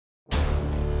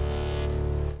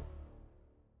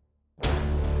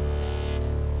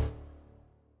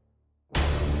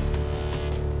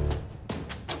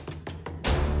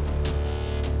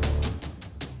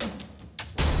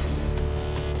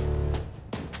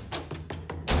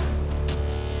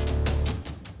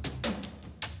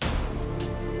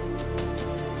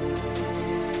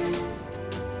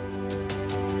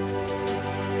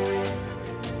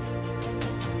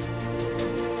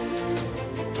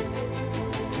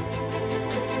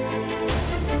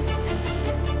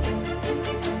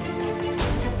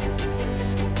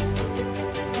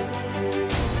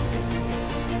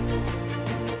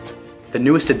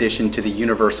newest addition to the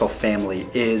Universal family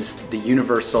is the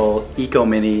Universal Eco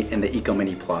Mini and the Eco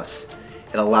Mini Plus.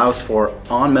 It allows for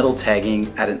on-metal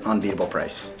tagging at an unbeatable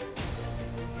price.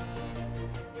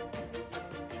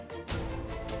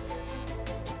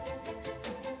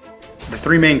 The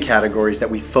three main categories that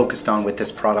we focused on with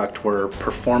this product were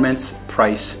performance,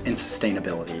 price, and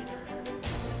sustainability.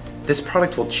 This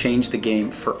product will change the game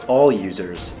for all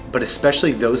users, but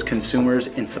especially those consumers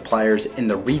and suppliers in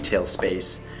the retail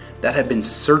space that have been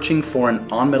searching for an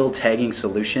on-metal tagging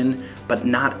solution but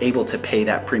not able to pay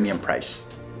that premium price.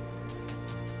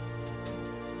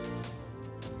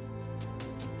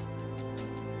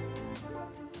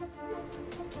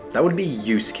 That would be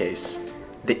use case.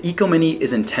 The Eco Mini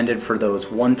is intended for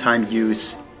those one-time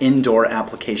use indoor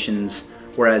applications,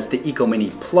 whereas the Eco Mini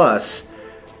Plus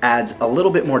adds a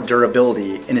little bit more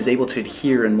durability and is able to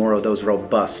adhere in more of those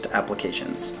robust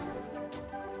applications.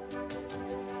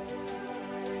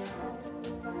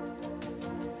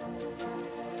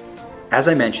 As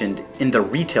I mentioned, in the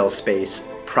retail space,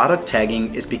 product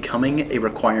tagging is becoming a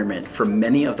requirement for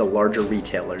many of the larger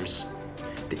retailers.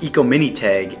 The Eco Mini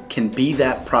tag can be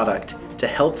that product to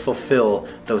help fulfill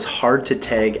those hard to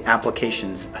tag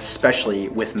applications, especially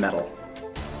with metal.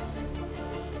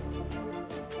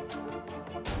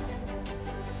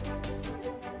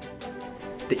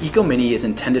 The Eco Mini is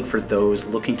intended for those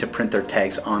looking to print their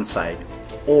tags on-site,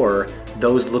 or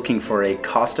those looking for a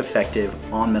cost-effective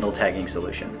on-metal tagging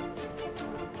solution.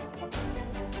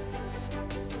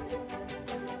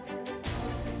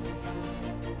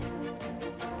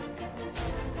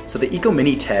 So the Eco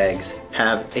Mini tags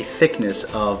have a thickness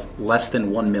of less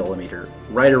than 1 millimeter,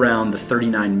 right around the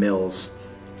 39 mils,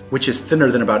 which is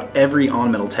thinner than about every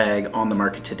on-metal tag on the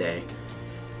market today.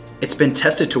 It's been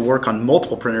tested to work on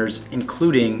multiple printers,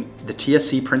 including the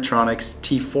TSC Printronix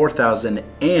T4000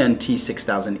 and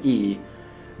T6000E,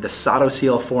 the Sato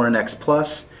CL4NX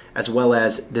Plus, as well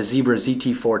as the Zebra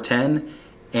ZT410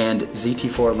 and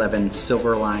ZT411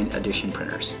 Silverline Edition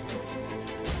printers.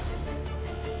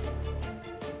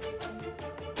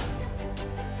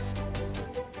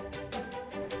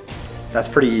 That's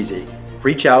pretty easy.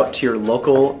 Reach out to your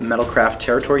local Metalcraft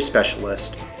territory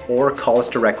specialist or call us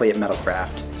directly at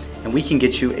Metalcraft, and we can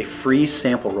get you a free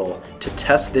sample roll to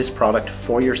test this product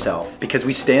for yourself, because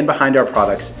we stand behind our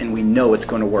products and we know it's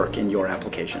going to work in your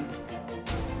application.